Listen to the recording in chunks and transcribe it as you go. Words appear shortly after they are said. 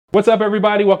What's up,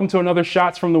 everybody? Welcome to another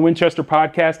Shots from the Winchester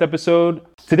podcast episode.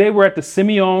 Today we're at the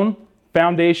Simeone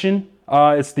Foundation.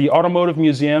 It's the Automotive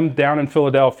Museum down in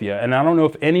Philadelphia. And I don't know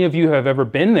if any of you have ever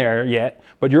been there yet,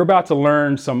 but you're about to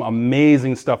learn some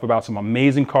amazing stuff about some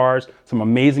amazing cars, some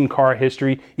amazing car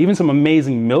history, even some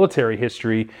amazing military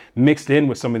history mixed in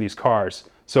with some of these cars.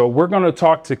 So we're going to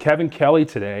talk to Kevin Kelly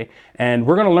today, and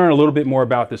we're going to learn a little bit more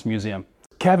about this museum.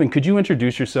 Kevin, could you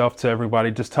introduce yourself to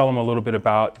everybody? Just tell them a little bit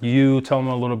about you, tell them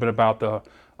a little bit about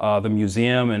the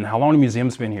museum and how long the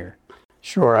museum's been here.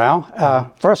 Sure,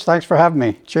 Al. First, thanks for having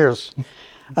me. Cheers.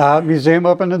 Museum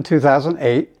opened in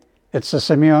 2008. It's the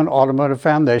Simeone Automotive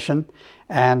Foundation,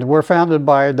 and we're founded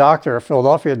by a doctor, a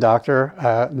Philadelphia doctor,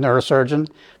 neurosurgeon,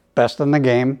 best in the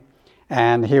game.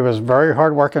 And he was very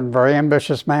hardworking, very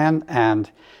ambitious man, and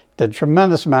did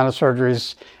tremendous amount of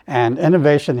surgeries and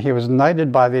innovation. He was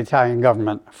knighted by the Italian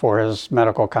government for his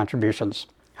medical contributions.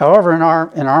 However, in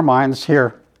our minds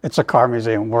here, it's a car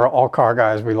museum. We're all car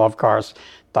guys. We love cars.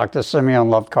 Dr. Simeone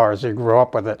loved cars. He grew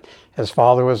up with it. His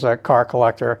father was a car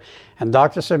collector, and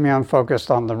Dr. Simeone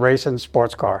focused on the race and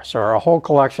sports car. So our whole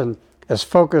collection is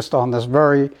focused on this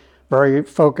very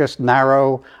focused,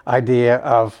 narrow idea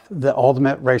of the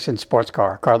ultimate racing sports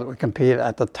car, a car that would compete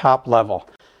at the top level.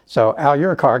 So, Al,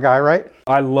 you're a car guy, right?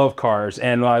 I love cars,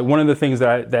 and one of the things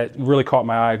that really caught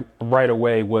my eye right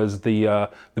away was the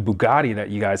Bugatti that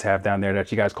you guys have down there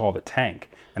that you guys call the Tank.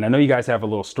 And I know you guys have a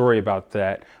little story about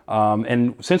that.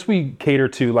 And since we cater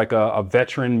to like a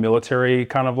veteran military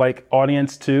kind of like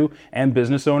audience too, and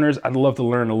business owners, I'd love to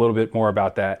learn a little bit more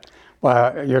about that.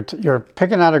 Well, you're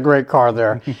picking out a great car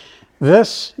there.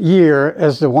 This year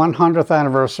is the 100th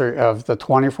anniversary of the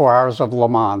 24 Hours of Le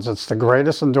Mans. It's the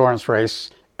greatest endurance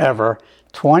race ever,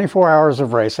 24 hours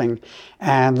of racing,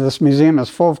 and this museum is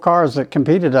full of cars that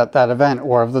competed at that event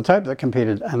or of the type that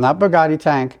competed. And that Bugatti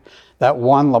Tank that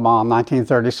won Le Mans in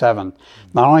 1937,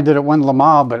 not only did it win Le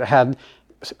Mans, but it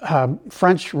had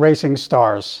French racing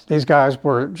stars. These guys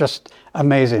were just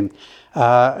amazing.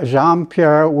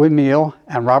 Jean-Pierre Wimille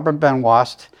and Robert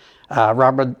Benoist.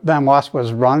 Robert Benoist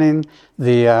was running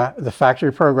the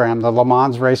factory program, the Le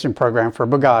Mans racing program for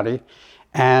Bugatti,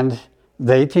 and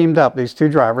they teamed up, these two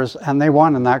drivers, and they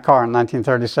won in that car in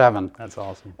 1937. That's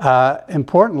awesome.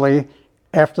 Importantly,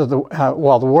 after the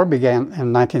war began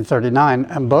in 1939,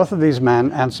 and both of these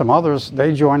men and some others,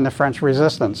 they joined the French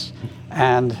resistance.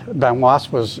 And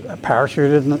Benoist was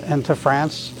parachuted into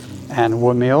France, and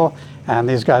Wimille, and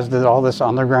these guys did all this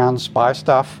underground spy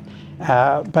stuff.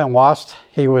 Benoist,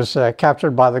 he was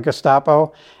captured by the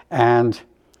Gestapo and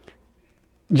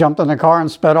jumped in the car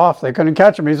and sped off. They couldn't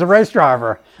catch him. He's a race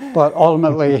driver. But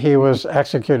ultimately, he was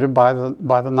executed by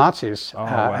the Nazis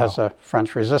as a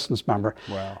French resistance member.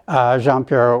 Wow.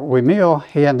 Jean-Pierre Wimille,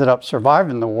 he ended up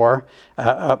surviving the war.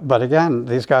 But again,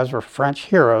 these guys were French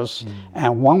heroes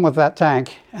and won with that tank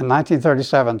in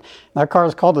 1937. That car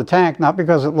is called the Tank, not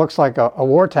because it looks like a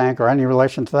war tank or any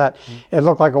relation to that. It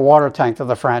looked like a water tank to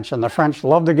the French, and the French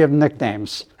love to give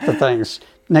nicknames to things,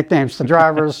 nicknames to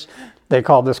drivers. They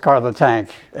called this car the Tank.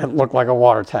 It looked like a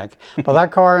water tank. But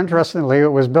that car, interestingly, it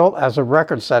was built as a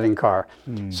record-setting car.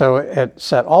 So it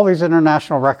set all these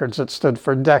international records that stood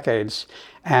for decades,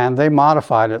 and they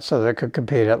modified it so that it could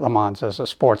compete at Le Mans as a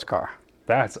sports car.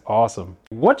 That's awesome.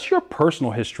 What's your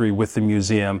personal history with the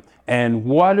museum, and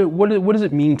what does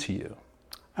it mean to you?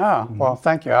 Oh, well,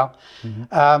 thank you,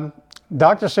 Al.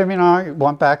 Dr. Simeone and I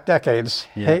went back decades.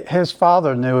 Yeah. His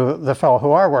father knew the fellow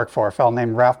who I worked for, a fellow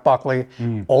named Ralph Buckley,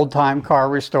 old-time car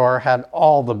restorer, had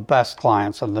all the best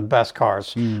clients and the best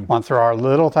cars. Went through our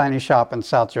little tiny shop in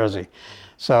South Jersey.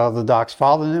 So the doc's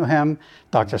father knew him.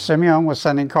 Dr. Simeone was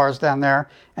sending cars down there.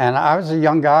 And I was a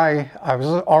young guy. I was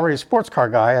already a sports car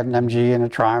guy. I had an MG and a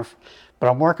Triumph. But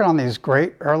I'm working on these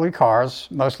great early cars,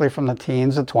 mostly from the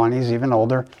teens, the 20s, even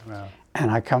older. Wow.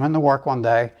 And I come into work one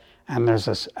day, and there's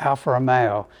this Alfa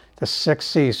Romeo, the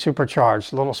 6C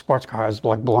supercharged little sports car. I was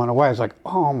like blown away. I was like,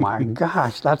 oh my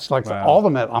gosh, that's like the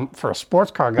ultimate for a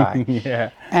sports car guy.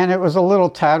 Yeah. And it was a little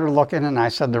tattered looking, and I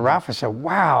said to Ralph, I said,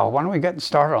 wow, why don't we get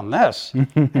started on this?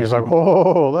 And he's like,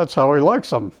 oh, that's how he likes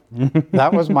them.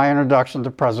 That was my introduction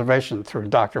to preservation through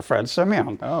Dr. Fred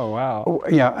Simeone. Oh, wow.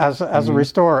 You know, as a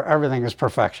restorer, everything is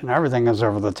perfection. Everything is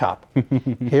over the top.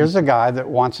 Here's a guy that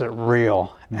wants it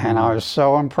real. And I was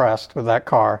so impressed with that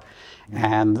car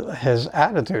and his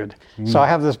attitude. So I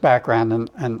have this background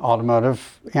in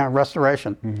automotive,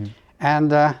 restoration.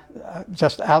 And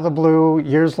just out of the blue,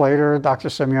 years later, Dr.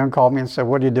 Simeone called me and said,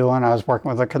 what are you doing? I was working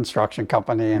with a construction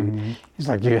company, and he's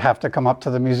like, you have to come up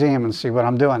to the museum and see what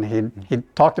I'm doing. He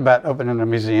talked about opening a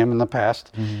museum in the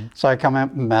past. So I come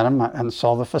up and met him and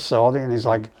saw the facility, and he's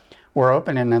like, we're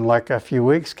opening in like a few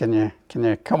weeks. Can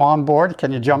you come on board?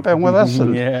 Can you jump in with us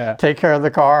and take care of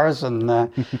the cars?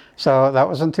 And so that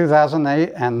was in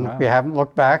 2008, and we haven't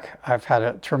looked back. I've had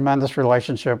a tremendous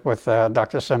relationship with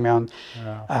Dr. Simeone.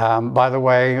 By the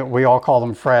way, we all call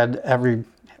him Fred.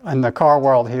 In the car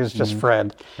world, he was just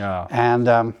Fred.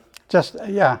 And just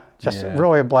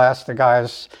really a blast. The guy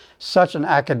is such an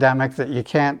academic that you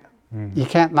can't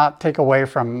not take away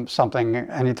from something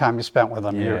anytime you spent with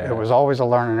him. It was always a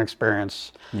learning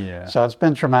experience. So it's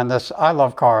been tremendous. I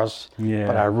love cars,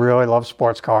 but I really love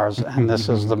sports cars, and this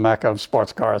is the mecca of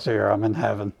sports cars here. I'm in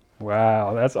heaven.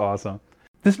 Wow, that's awesome.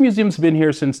 This museum's been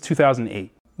here since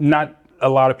 2008. Not a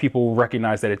lot of people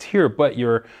recognize that it's here, but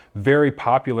you're very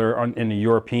popular in the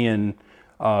European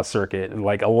circuit.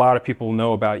 Like, a lot of people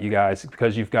know about you guys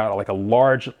because you've got like a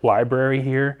large library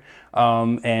here,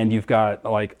 and you've got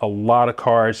like a lot of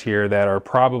cars here that are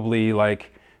probably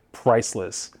like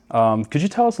priceless. Could you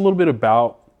tell us a little bit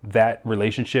about that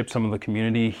relationship, some of the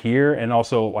community here and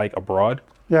also like abroad?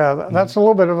 Yeah, that's a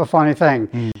little bit of a funny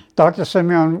thing. Dr.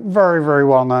 Simeone, very, very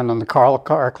well known in the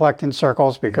car collecting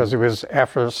circles because he was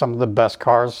after some of the best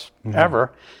cars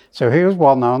ever. So he was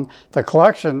well known. The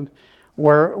collection,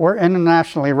 we're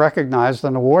internationally recognized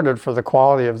and awarded for the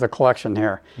quality of the collection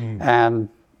here. And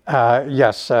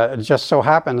yes, it just so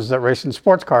happens that racing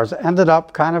sports cars ended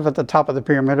up kind of at the top of the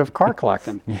pyramid of car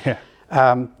collecting.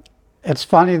 It's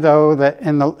funny, though, that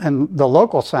in the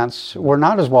local sense, we're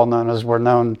not as well known as we're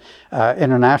known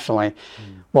internationally.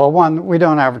 Well, one, we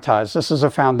don't advertise. This is a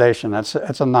foundation. It's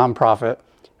a nonprofit.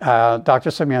 Dr.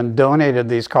 Simeone donated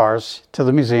these cars to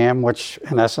the museum, which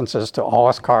in essence is to all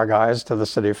us car guys, to the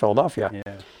city of Philadelphia.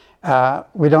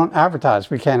 We don't advertise.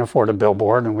 We can't afford a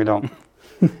billboard, and we don't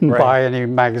buy any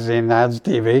magazine ads,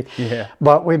 TV.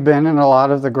 But we've been in a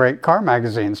lot of the great car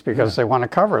magazines because they want to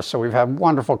cover us. So we've had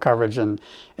wonderful coverage in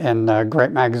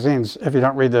great magazines. If you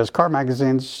don't read those car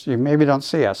magazines, you maybe don't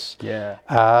see us.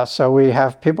 So we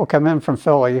have people come in from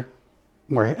Philly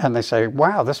and they say,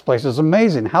 wow, this place is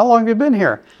amazing. How long have you been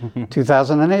here?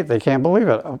 2008. They can't believe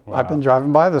it. I've been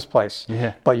driving by this place.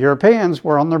 But Europeans,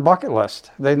 we're on their bucket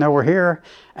list. They know we're here.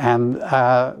 And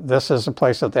this is a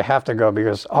place that they have to go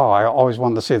because, I always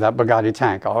wanted to see that Bugatti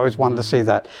tank. I always wanted to see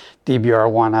that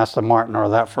DBR1 Aston Martin or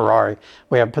that Ferrari.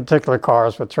 We have particular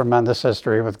cars with tremendous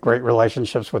history, with great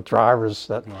relationships with drivers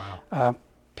that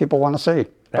people want to see.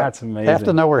 That's amazing. They have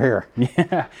to know we're here.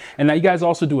 And now you guys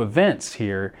also do events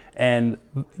here. And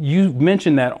you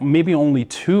mentioned that maybe only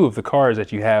 2 of the cars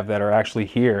that you have that are actually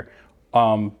here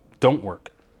don't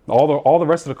work. All the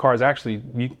rest of the cars, actually,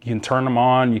 you can turn them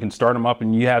on, you can start them up,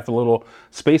 and you have the little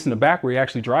space in the back where you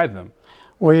actually drive them.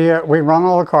 We run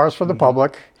all the cars for the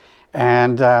public,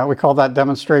 and we call that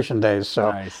demonstration days.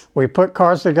 So we put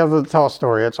cars together to tell a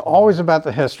story. It's always about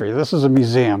the history. This is a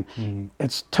museum.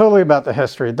 It's totally about the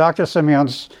history. Dr.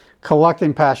 Simeone's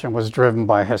collecting passion was driven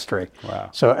by history.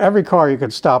 So every car you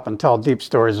could stop and tell deep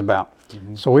stories about.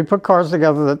 So we put cars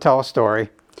together that tell a story,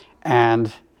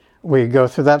 and we go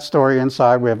through that story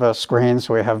inside. We have a screen,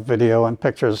 so we have video and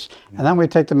pictures. And then we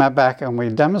take them out back and we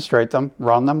demonstrate them,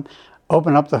 run them,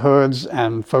 open up the hoods,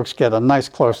 and folks get a nice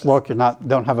close look. You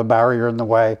don't have a barrier in the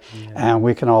way, and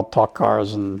we can all talk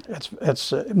cars, and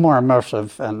it's more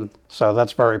immersive, and so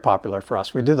that's very popular for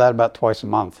us. We do that about twice a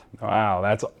month. Wow,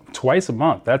 that's twice a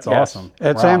month. That's awesome.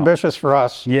 It's ambitious for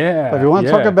us. But if you want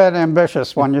to talk about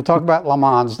ambitious, when you talk about Le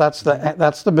Mans, that's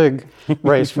the big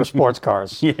race for sports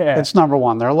cars. It's number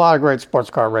one. There are a lot of great sports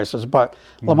car races, but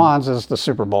Le Mans is the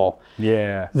Super Bowl.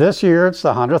 This year it's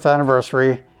the 100th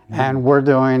anniversary. And we're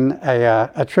doing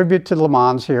a tribute to Le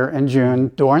Mans here in June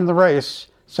during the race.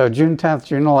 So June 10th,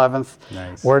 June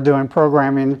 11th, we're doing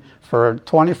programming for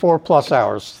 24 plus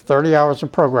hours, 30 hours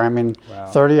of programming,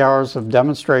 30 hours of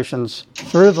demonstrations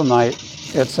through the night.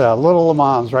 It's a little Le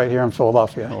Mans right here in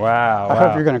Philadelphia. I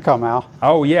hope you're going to come, Al.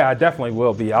 Oh, yeah, I definitely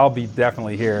will be. I'll be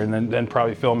definitely here and then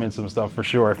probably filming some stuff for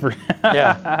sure.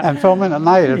 And filming at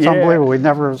night. It's unbelievable. We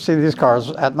never see these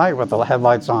cars at night with the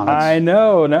headlights on. I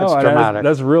know. It's dramatic.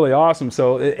 That's really awesome.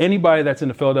 So anybody that's in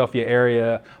the Philadelphia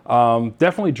area,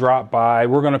 definitely drop by.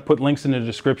 We're going to put links in the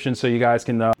description so you guys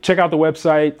can check out the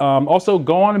website. Also,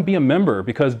 go on and be a member,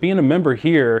 because being a member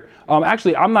here,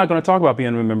 actually, I'm not going to talk about being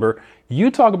a member. You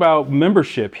talk about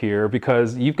membership here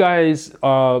because you guys,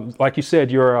 like you said,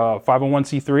 you're a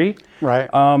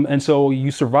 501c3. And so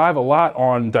you survive a lot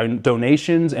on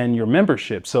donations and your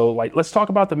membership. So let's talk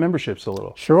about the memberships a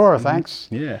little. Sure, thanks.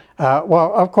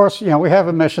 Well, of course, we have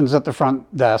admissions at the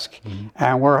front desk,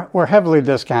 and we're heavily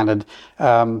discounted.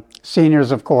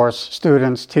 Seniors, of course,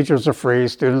 students, teachers are free,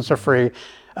 students are free.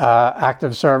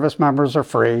 Active service members are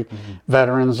free.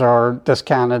 Veterans are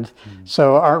discounted.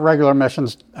 So our regular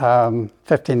admission's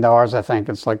 $15, I think.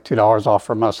 It's like $2 off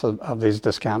for most of these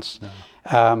discounts.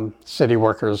 City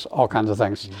workers, all kinds of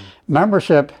things.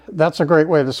 Membership, that's a great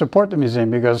way to support the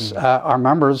museum because our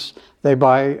members, they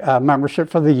buy membership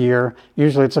for the year.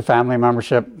 Usually it's a family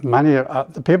membership. Many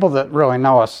of the people that really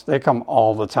know us, they come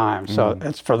all the time. So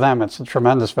it's for them, it's a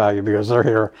tremendous value because they're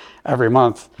here every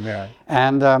month. Yeah.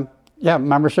 And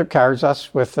membership carries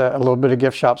us with a little bit of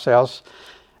gift shop sales.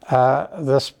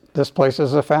 This place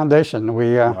is a foundation.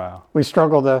 We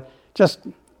struggle to just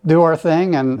do our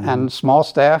thing and small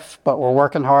staff, but we're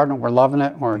working hard and we're loving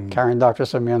it. We're carrying Dr.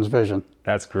 Simeone's vision.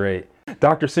 That's great.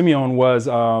 Dr. Simeone was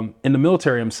in the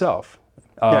military himself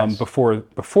Yes.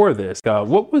 before this.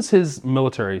 What was his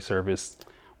military service?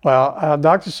 Well,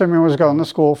 Dr. Simeone was going to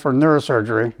school for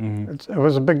neurosurgery. It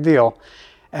was a big deal.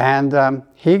 And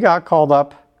he got called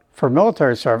up for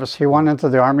military service. He went into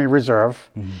the Army Reserve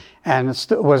and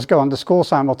was going to school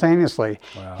simultaneously.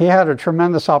 Wow. He had a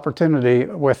tremendous opportunity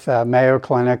with Mayo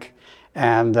Clinic,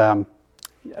 and the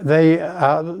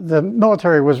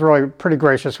military was really pretty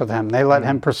gracious with him. They let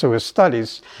him pursue his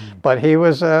studies, but he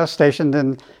was stationed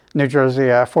in New Jersey,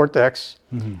 Fort Dix.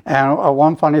 And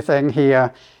one funny thing,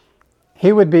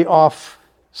 he would be off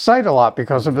site a lot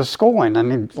because of his schooling,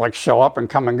 and he'd like show up and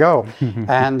come and go.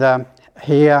 And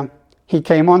he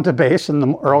came onto base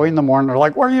early in the morning. They're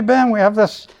like, "Where you been? We have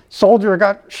this soldier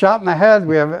got shot in the head.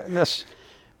 We have this.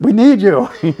 We need you."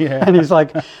 And he's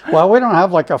like, "Well, we don't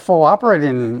have like a full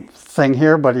operating thing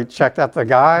here," but he checked out the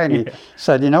guy and he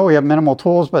said, "We have minimal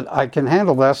tools, but I can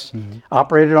handle this."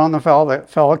 Operated on the fellow. The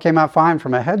fellow came out fine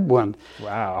from a head wound.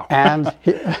 Wow. And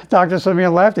Dr.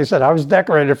 Simeone laughed. He said, "I was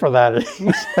decorated for that."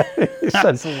 He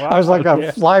said, "I was like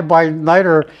a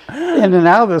fly-by-nighter in and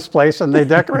out of this place, and they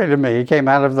decorated me." He came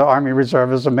out of the Army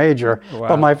Reserve as a major. Wow.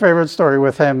 But my favorite story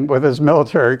with him, with his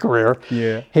military career,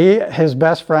 his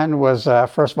best friend was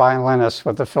first violinist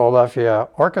with the Philadelphia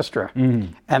Orchestra.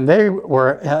 And they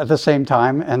were at the same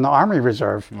time in the Army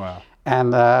Reserve. Wow.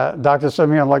 And Dr.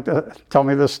 Simeone liked to tell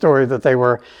me this story that they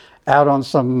were out on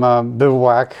some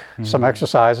bivouac, some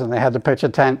exercise, and they had to pitch a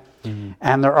tent.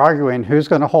 And they're arguing who's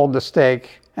going to hold the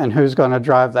stake and who's going to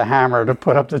drive the hammer to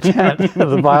put up the tent,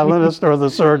 the violinist or the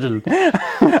surgeon.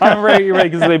 I'm right, you're right,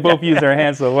 because they both use their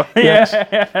hands so well. Yes.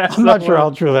 I'm not sure how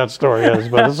true that story is,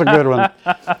 but it's a good one.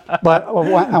 But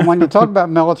when you talk about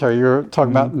military, you're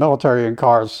talking about military and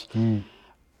cars.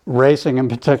 Racing in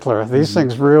particular, these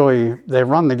things really, they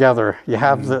run together. You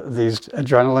have these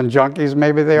adrenaline junkies,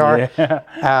 maybe they are.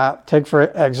 Take for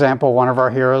example, one of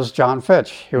our heroes, John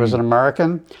Fitch. He was an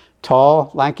American, tall,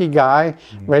 lanky guy,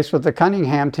 raced with the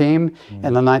Cunningham team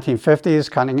in the 1950s.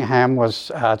 Cunningham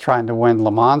was trying to win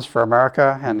Le Mans for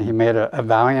America, and he made a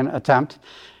valiant attempt.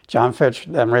 John Fitch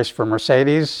then raced for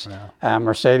Mercedes.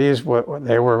 Mercedes,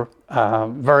 they were a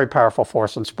very powerful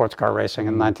force in sports car racing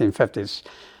in the 1950s.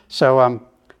 So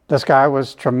this guy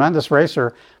was a tremendous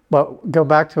racer, but go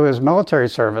back to his military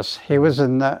service. He was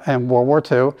in World War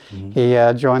II. He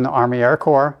joined the Army Air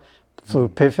Corps, flew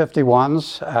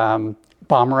P-51s,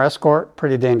 bomber escort,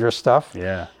 pretty dangerous stuff.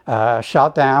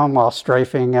 Shot down while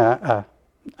strafing a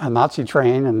Nazi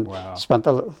train and spent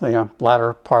the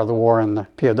latter part of the war in the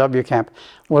POW camp.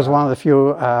 Was one of the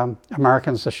few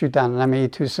Americans to shoot down an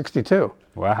Me-262.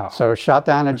 Wow. So shot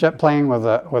down a jet plane with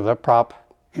a prop,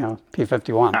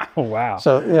 P-51. Oh, wow.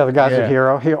 So the guy's a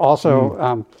hero. He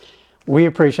also, we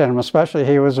appreciate him especially.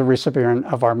 He was a recipient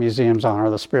of our museum's honor,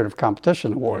 the Spirit of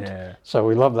Competition Award. So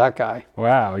we love that guy.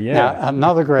 Wow, Now,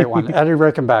 another great one, Eddie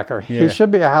Rickenbacker. He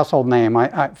should be a household name.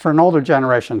 For an older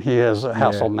generation, he is a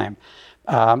household name.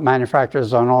 Manufactured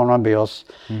his own automobiles.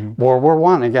 World War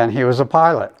I, again, he was a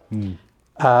pilot.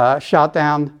 Shot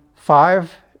down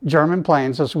 5 German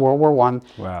planes as World War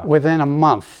I within a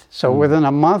month. So within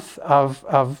a month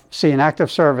of seeing active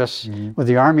service with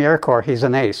the Army Air Corps, he's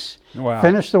an ace.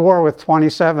 Finished the war with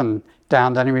 27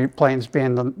 downed enemy planes,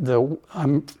 being the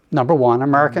number 1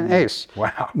 American ace.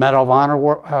 Medal of Honor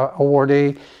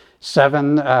awardee,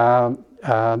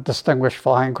 7 distinguished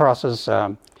flying crosses.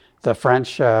 The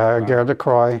French, Guerre de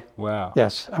Croix.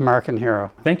 Yes, American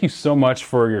hero. Thank you so much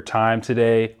for your time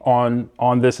today on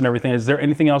this and everything. Is there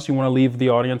anything else you want to leave the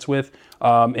audience with?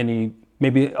 Any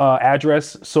maybe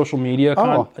address, social media?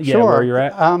 Sure. Where you're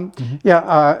at?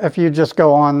 If you just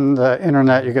go on the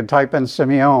internet, you could type in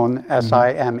Simeone,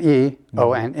 Simeone,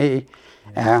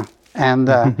 and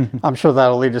I'm sure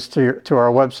that'll lead us to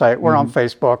our website. We're on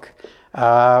Facebook.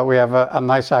 We have a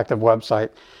nice active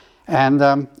website.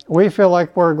 And we feel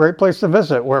like we're a great place to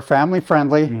visit. We're family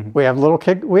friendly. We have little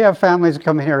kid. We have families that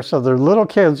come here, so their little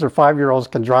kids or 5-year-olds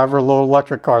can drive our little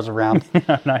electric cars around.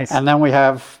 Nice. And then we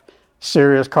have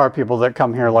serious car people that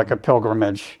come here like a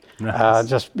pilgrimage, Nice.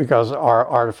 just because our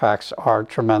artifacts are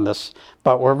tremendous.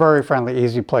 But we're a very friendly,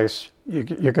 easy place.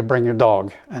 You could bring your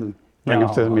dog and bring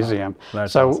him to the museum.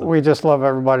 So awesome. we just love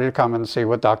everybody to come and see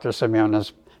what Dr. Simeone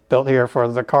has built here for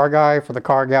the car guy, for the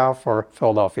car gal, for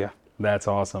Philadelphia. That's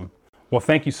awesome. Well,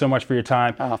 thank you so much for your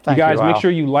time. Thank you guys, you, make Al.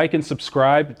 sure you like and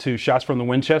subscribe to Shots from the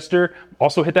Winchester.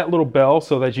 Also hit that little bell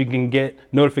so that you can get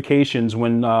notifications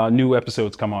when new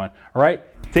episodes come on. All right,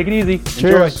 take it easy.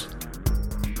 Enjoy. Cheers.